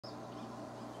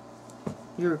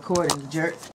You're recording,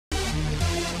 jerk.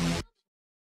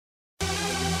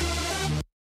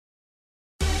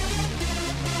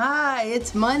 Hi,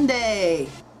 it's Monday.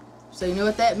 So you know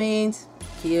what that means?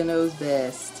 Kia knows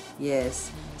best.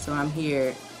 Yes. So I'm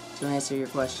here to answer your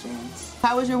questions.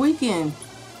 How was your weekend?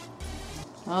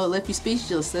 Oh, it left you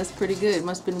speechless. That's pretty good.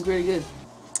 Must have been pretty good.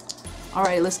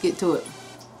 Alright, let's get to it.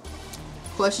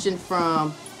 Question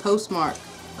from Postmark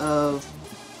of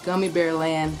Gummy Bear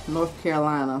Land, North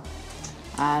Carolina.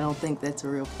 I don't think that's a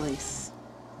real place.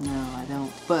 No, I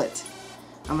don't. But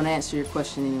I'm going to answer your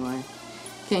question anyway.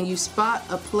 Can you spot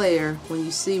a player when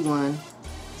you see one?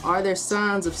 Are there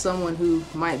signs of someone who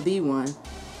might be one?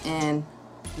 And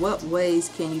what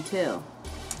ways can you tell?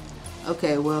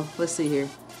 Okay, well, let's see here.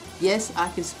 Yes,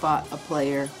 I can spot a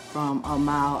player from a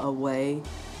mile away.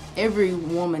 Every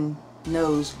woman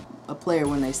knows a player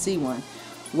when they see one.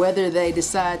 Whether they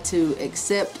decide to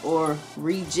accept or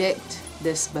reject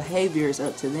this behavior is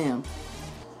up to them.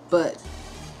 But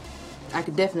I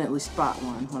could definitely spot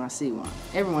one when I see one.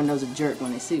 Everyone knows a jerk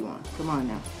when they see one. Come on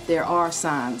now. There are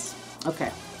signs. Okay,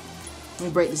 let me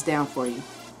break this down for you.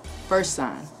 First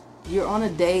sign. You're on a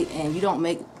date and you don't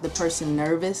make the person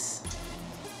nervous,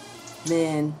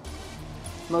 then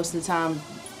most of the time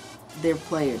they're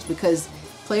players, because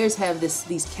players have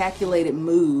these calculated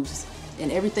moves,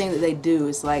 and everything that they do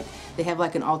is like they have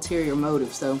like an ulterior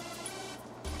motive. So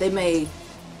they may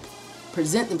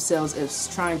present themselves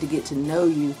as trying to get to know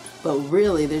you, but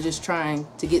really they're just trying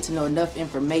to get to know enough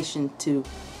information to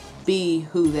be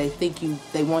who they think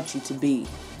they want you to be.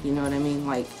 You know what I mean?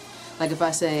 Like if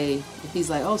I say, if he's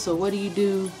like, oh, so what do you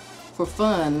do for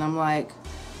fun? And I'm like,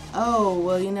 oh,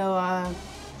 well, you know, I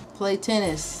play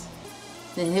tennis.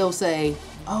 Then he'll say,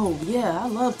 oh yeah, I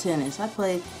love tennis. I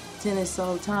play tennis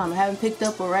all the time. I haven't picked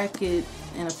up a racket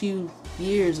in a few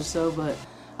years or so, but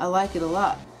I like it a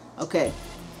lot. Okay,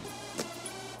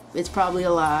 it's probably a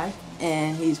lie,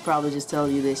 and he's probably just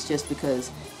telling you this just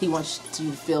because he wants you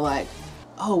to feel like,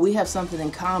 oh, we have something in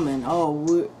common. Oh,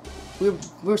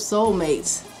 we're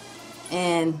soulmates,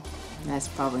 and that's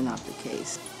probably not the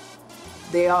case.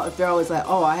 If they're always like,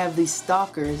 oh, I have these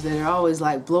stalkers that are always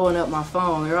like blowing up my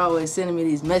phone. They're always sending me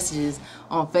these messages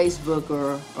on Facebook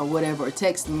or whatever, or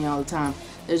texting me all the time.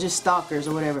 They're just stalkers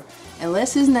or whatever.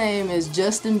 Unless his name is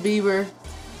Justin Bieber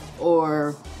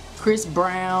or Chris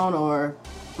Brown or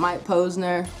Mike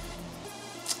Posner,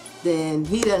 then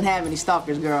he doesn't have any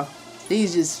stalkers, girl.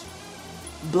 He's just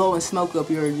blowing smoke up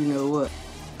your you know what.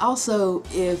 Also,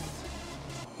 if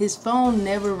his phone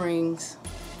never rings,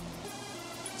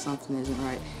 something isn't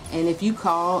right. And if you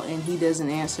call and he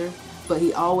doesn't answer, but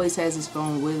he always has his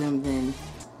phone with him, then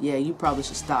yeah, you probably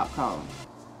should stop calling.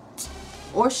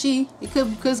 Or she, it could,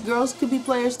 because girls could be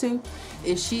players too.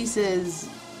 If she says,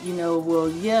 you know, well,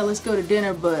 yeah, let's go to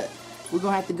dinner, but we're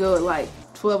gonna have to go at like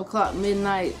 12 o'clock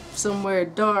midnight somewhere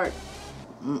dark.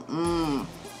 No.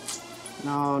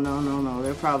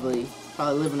 They're probably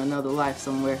living another life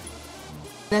somewhere.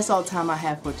 That's all the time I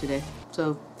have for today.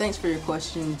 So thanks for your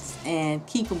questions, and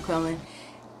keep them coming,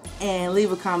 and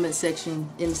leave a comment section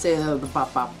and say I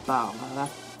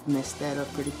messed that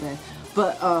up pretty bad.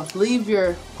 But leave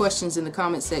your questions in the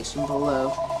comment section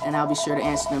below, and I'll be sure to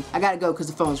answer them. I gotta go because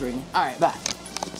the phone's ringing. Alright, bye.